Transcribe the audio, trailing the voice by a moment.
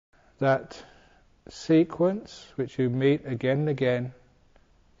that sequence which you meet again and again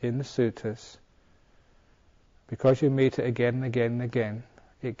in the suttas, because you meet it again and again and again,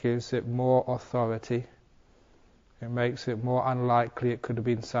 it gives it more authority. It makes it more unlikely it could have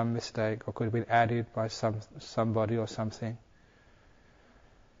been some mistake or could have been added by somebody or something.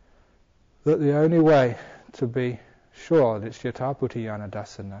 That the only way to be sure that it's Yathabhuta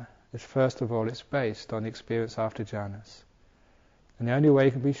Dasana is, first of all, it's based on the experience after jhanas. And the only way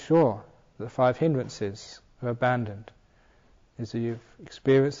you can be sure that the 5 hindrances are abandoned is that you've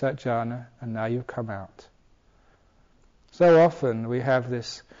experienced that jhana and now you've come out. So often we have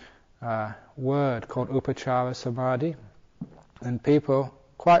this word called upachara samadhi, and people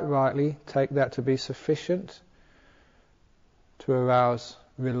quite rightly take that to be sufficient to arouse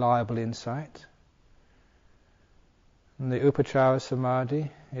reliable insight. And the upachara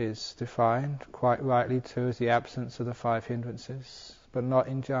samadhi is defined quite rightly too as the absence of the 5 hindrances, but not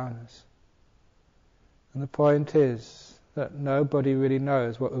in jhanas. And the point is that nobody really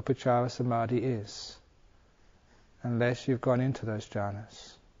knows what upachara samadhi is unless you've gone into those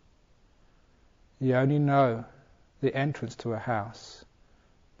jhanas. You only know the entrance to a house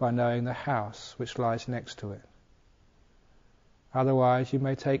by knowing the house which lies next to it. Otherwise you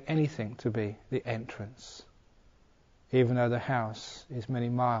may take anything to be the entrance, even though the house is many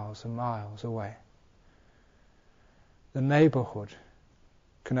miles and miles away. The neighbourhood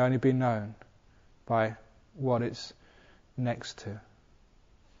can only be known by what it's next to.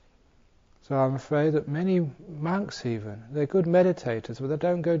 So I'm afraid that many monks even, they're good meditators, but they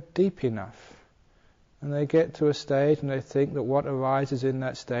don't go deep enough. And they get to a stage and they think that what arises in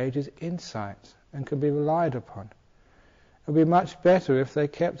that stage is insight and can be relied upon. It would be much better if they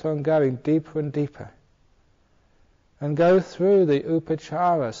kept on going deeper and deeper and go through the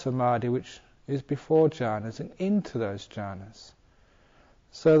upachara samadhi, which is before jhanas, and into those jhanas,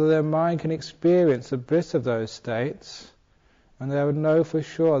 so that their mind can experience the bliss of those states, and they would know for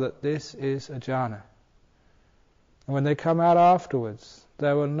sure that this is a jhana. And when they come out afterwards,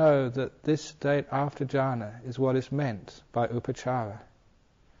 they will know that this state after jhana is what is meant by upachara.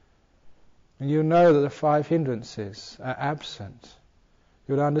 And you know that the 5 hindrances are absent.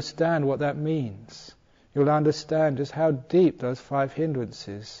 You'll understand what that means. You'll understand just how deep those 5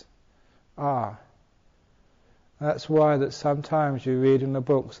 hindrances are. That's why that sometimes you read in the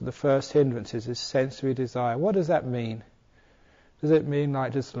books that the first hindrance is sensory desire. What does that mean? Does it mean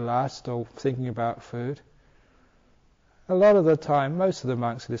like just lust or thinking about food? A lot of the time, most of the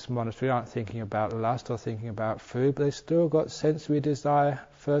monks in this monastery aren't thinking about lust or thinking about food, but they've still got sensory desire,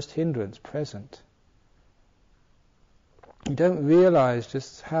 first hindrance, present. You don't realize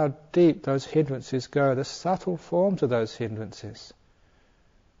just how deep those hindrances go, the subtle forms of those hindrances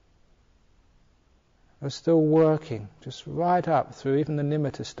are still working, just right up through even the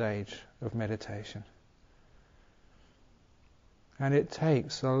nimitta stage of meditation. And it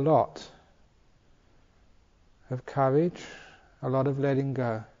takes a lot of courage, a lot of letting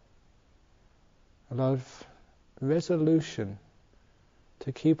go, a lot of resolution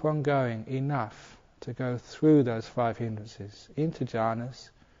to keep on going enough to go through those 5 hindrances into jhanas.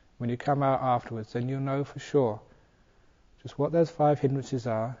 When you come out afterwards, then you'll know for sure just what those 5 hindrances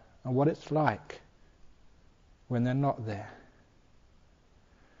are and what it's like when they're not there.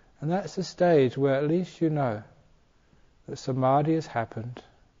 And that's the stage where at least you know that samadhi has happened,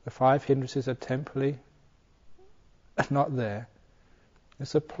 the 5 hindrances are temporarily not there.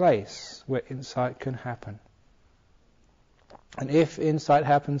 It's a place where insight can happen. And if insight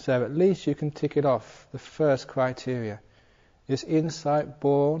happens there, at least you can tick it off, the first criteria. Is insight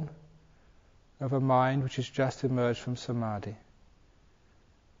born of a mind which has just emerged from samadhi?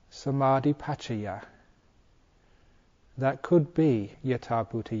 Samadhi pachaya. That could be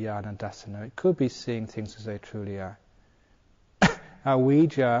Yathabhuta Dasana. It could be seeing things as they truly are.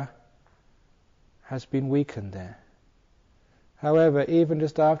 Avijja has been weakened there. However, even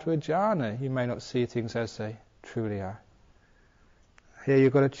just after a jhana, you may not see things as they truly are. Here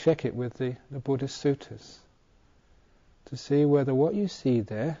you've got to check it with the Buddhist suttas to see whether what you see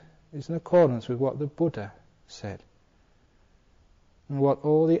there is in accordance with what the Buddha said and what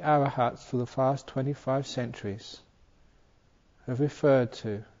all the arahats for the past 25 centuries have referred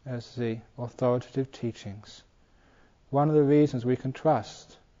to as the authoritative teachings. One of the reasons we can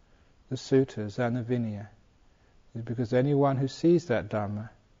trust the suttas and the Vinaya is because anyone who sees that Dhamma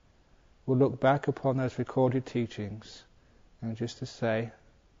will look back upon those recorded teachings and just to say,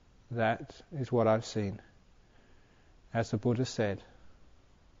 that is what I've seen. As the Buddha said,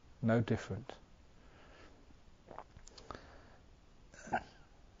 no different.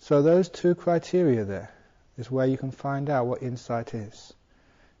 So those 2 criteria there is where you can find out what insight is.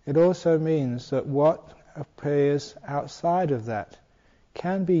 it also means that what appears outside of that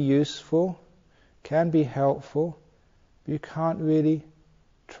can be useful, can be helpful, but you can't really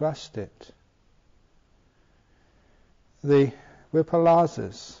trust it. The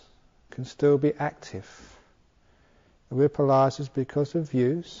vipalasas can still be active. The vipalasas because of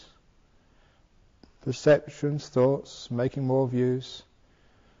views, perceptions, thoughts, making more views,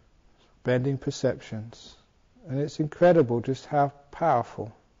 bending perceptions. And it's incredible just how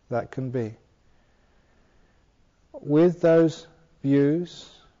powerful that can be. With those views,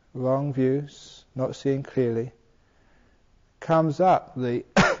 wrong views, not seeing clearly, comes up the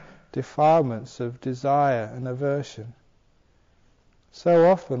defilements of desire and aversion. So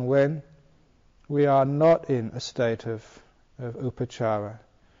often when we are not in a state of upachara,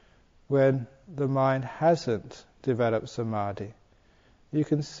 when the mind hasn't developed samadhi, you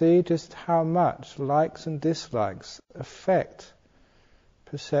can see just how much likes and dislikes affect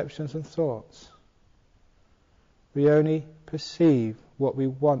perceptions and thoughts. We only perceive what we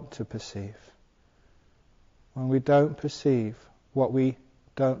want to perceive, when we don't perceive what we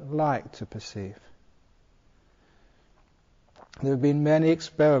don't like to perceive. There have been many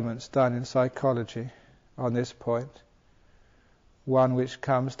experiments done in psychology on this point. One which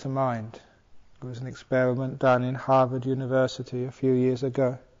comes to mind was an experiment done in Harvard University a few years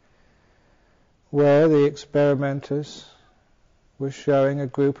ago, where the experimenters were showing a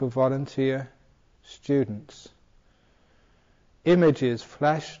group of volunteer students images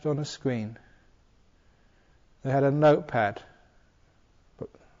flashed on a screen. They had a notepad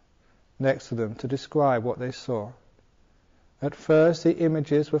next to them to describe what they saw. At first the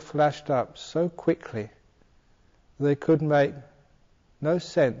images were flashed up so quickly they could make no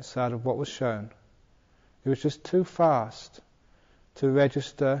sense out of what was shown. It was just too fast to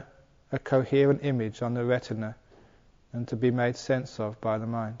register a coherent image on the retina and to be made sense of by the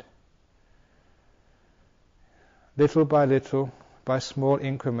mind. Little by little, by small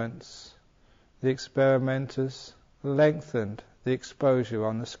increments, the experimenters lengthened the exposure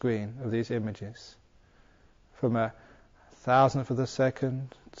on the screen of these images from a thousandth of a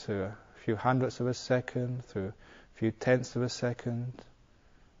second to a few hundredths of a second, through a few tenths of a second,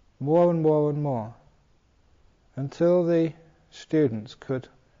 more and more and more, until the students could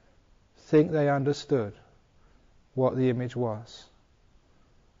think they understood what the image was.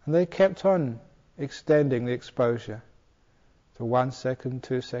 And they kept on extending the exposure to 1 second,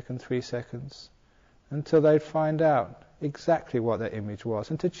 2 seconds, 3 seconds, until they'd find out exactly what their image was,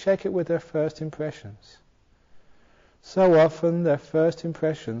 and to check it with their first impressions. So often their first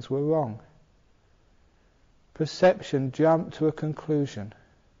impressions were wrong. Perception jumped to a conclusion.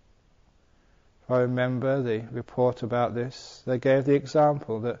 If I remember the report about this, they gave the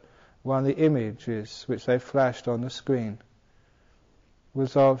example that one of the images which they flashed on the screen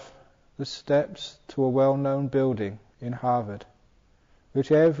was of the steps to a well-known building in Harvard,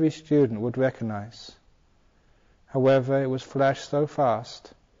 which every student would recognize. However, it was flashed so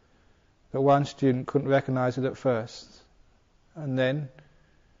fast that one student couldn't recognize it at first, and then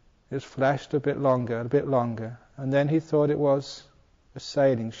it was flashed a bit longer, and then he thought it was a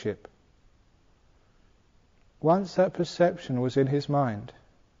sailing ship. Once that perception was in his mind,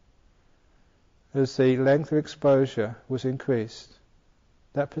 as the length of exposure was increased,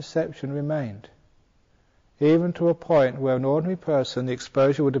 that perception remained, even to a point where an ordinary person, the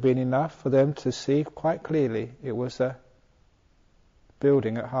exposure would have been enough for them to see quite clearly it was a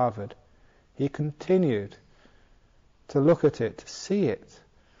building at Harvard. He continued to look at it, to see it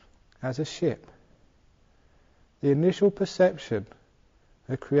as a ship. The initial perception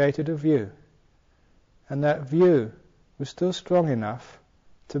had created a view, and that view was still strong enough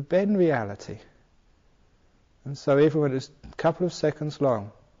to bend reality. And so even when it was a couple of seconds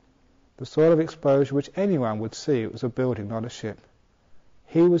long, the sort of exposure which anyone would see, it was a building, not a ship,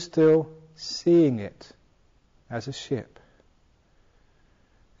 he was still seeing it as a ship.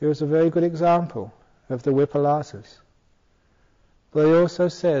 It was a very good example of the vipalasas. But he also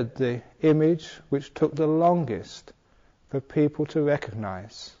said the image which took the longest for people to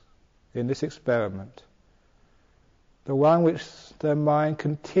recognize in this experiment, the one which their mind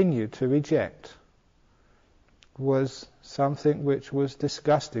continued to reject, was something which was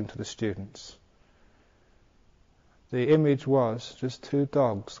disgusting to the students. The image was just two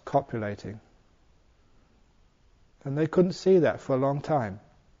dogs copulating. And they couldn't see that for a long time.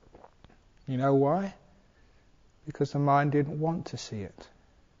 You know why? Because the mind didn't want to see it.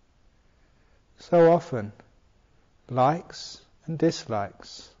 So often, likes and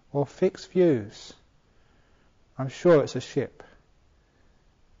dislikes, or fixed views, I'm sure it's a ship,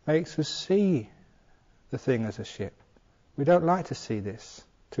 makes us see the thing as a ship. We don't like to see this.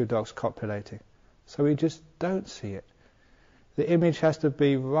 two dogs copulating. So we just don't see it. The image has to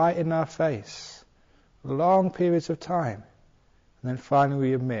be right in our face, long periods of time, and then finally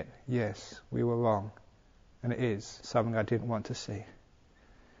we admit, yes, we were wrong, and it is something I didn't want to see.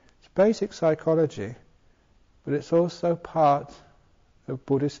 It's basic psychology, but it's also part of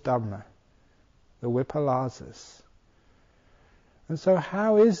Buddhist Dhamma, the vipalasas. And so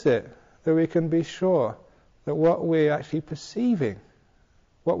how is it that we can be sure that what we're actually perceiving,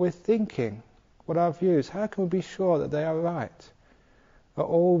 what we're thinking, what our views, how can we be sure that they are right? Are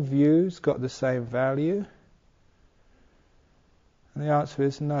all views got the same value? And the answer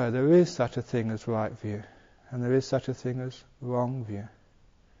is no, there is such a thing as right view, and there is such a thing as wrong view.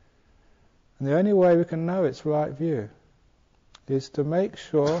 And the only way we can know it's right view is to make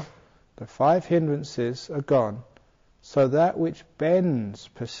sure the 5 hindrances are gone, so that which bends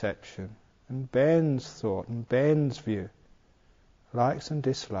perception and bends thought and bends view, likes and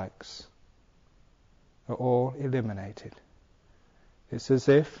dislikes, are all eliminated. It's as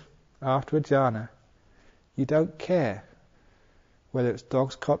if, after a jhana, you don't care whether it's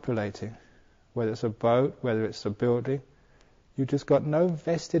dogs copulating, whether it's a boat, whether it's a building. You've just got no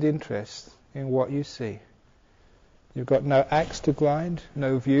vested interest in what you see. You've got no axe to grind,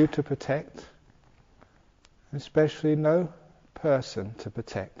 no view to protect, especially no person to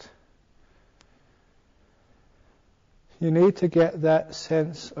protect. You need to get that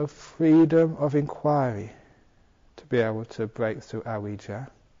sense of freedom of inquiry to be able to break through avijja.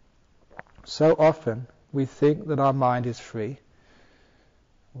 So often we think that our mind is free.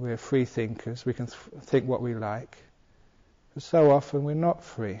 We're free thinkers, we can think what we like. But so often we're not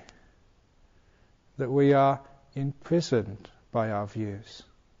free. That we are imprisoned by our views.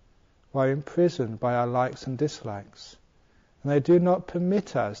 We're imprisoned by our likes and dislikes. And they do not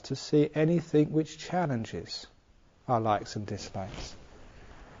permit us to see anything which challenges our likes and dislikes.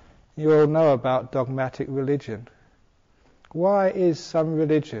 You all know about dogmatic religion. Why is some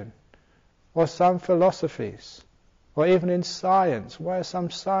religion, or some philosophies, or even in science, why are some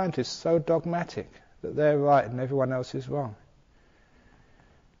scientists so dogmatic that they're right and everyone else is wrong?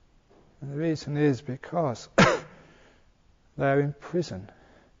 And the reason is because they're in prison.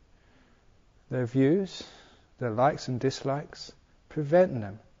 Their views, their likes and dislikes, prevent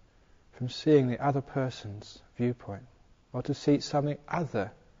them from seeing the other person's viewpoint, or to see something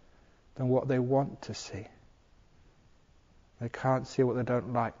other than what they want to see. They can't see what they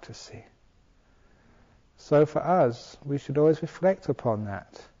don't like to see. So for us, we should always reflect upon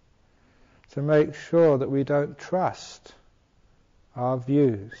that, to make sure that we don't trust our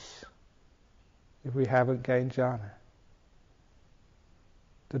views if we haven't gained jhana.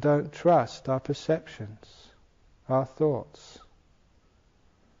 To don't trust our perceptions, our thoughts,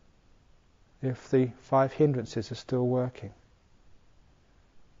 if the 5 hindrances are still working.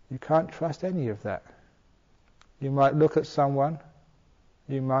 You can't trust any of that. You might look at someone,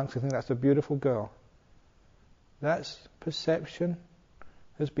 you monks, and think that's a beautiful girl. That perception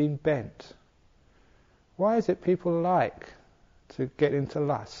has been bent. Why is it people like to get into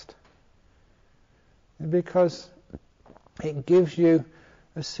lust? Because it gives you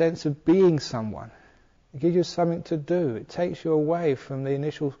a sense of being someone. It gives you something to do. It takes you away from the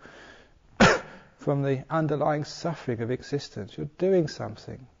initial, from the underlying suffering of existence. You're doing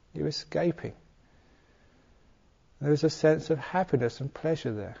something. You're escaping. There is a sense of happiness and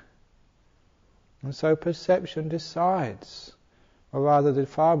pleasure there. And so perception decides, or rather the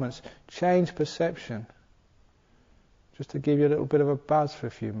defilements change perception, just to give you a little bit of a buzz for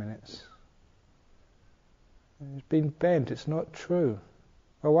a few minutes. It's been bent, it's not true.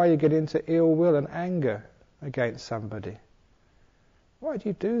 Or why you get into ill will and anger against somebody. Why do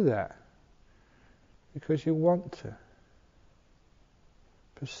you do that? Because you want to.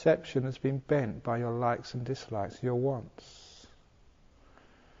 Perception has been bent by your likes and dislikes, your wants.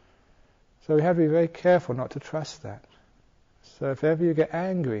 So we have to be very careful not to trust that. So if ever you get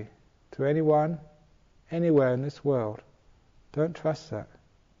angry to anyone, anywhere in this world, don't trust that.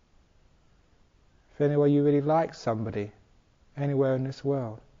 If anywhere you really like somebody, anywhere in this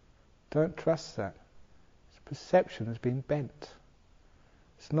world, don't trust that. Perception has been bent.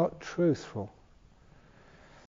 It's not truthful.